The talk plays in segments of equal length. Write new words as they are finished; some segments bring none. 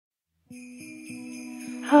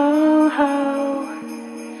Ho, ho,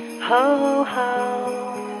 ho, ho.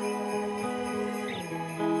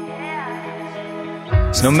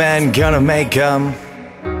 Snowman gonna make 'em,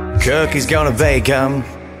 cookies gonna bake 'em,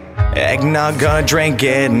 eggnog gonna drink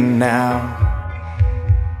it now.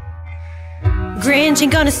 Grinch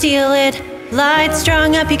ain't gonna steal it, lights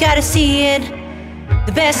strung up, you gotta see it.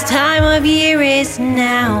 The best time of year is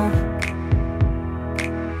now.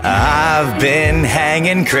 I've been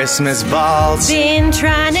hanging Christmas balls, Been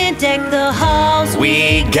trying to deck the halls.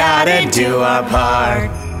 we gotta do our part.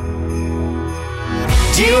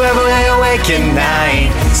 Do you ever lay awake at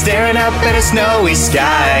night, staring up at a snowy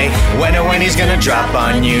sky, wondering when he's gonna drop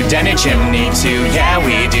on you down your chimney too? Yeah,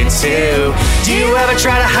 we do too. Do you ever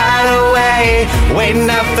try to hide away, waiting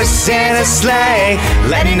up for Santa's sleigh,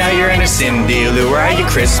 letting know you're in a Cindy Lou? Where are you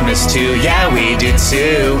Christmas too? Yeah, we do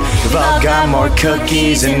too. We've all got more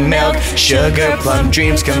cookies and milk, sugar plum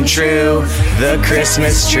dreams come true. The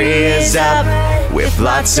Christmas tree is up with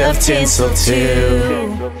lots of tinsel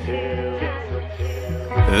too.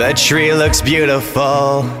 The tree looks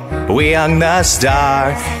beautiful, we hung the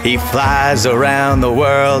star. He flies around the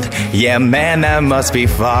world, yeah man that must be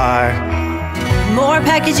far. More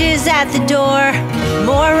packages at the door,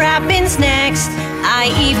 more wrappings next. I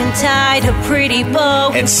even tied a pretty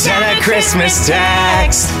bow And sent a Christmas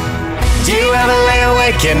text. Do you ever lay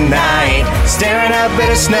awake at night, staring up at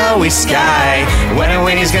a snowy sky, wondering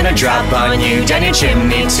when he's gonna drop on you down your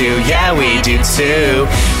chimney too? Yeah, we do too.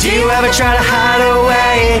 Do you ever try to hide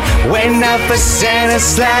away, waiting up for Santa's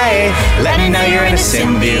sleigh, letting know you're in a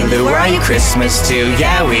Cindy Lou? Where are you Christmas too?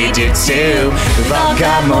 Yeah, we do too. We've all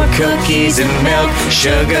got more cookies and milk,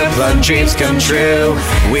 sugar plum dreams come true.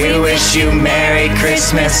 We wish you Merry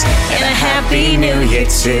Christmas and a Happy New Year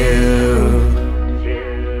too.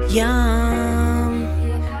 Yum,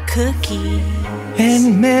 cookies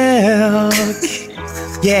And milk.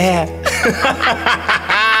 Yeah.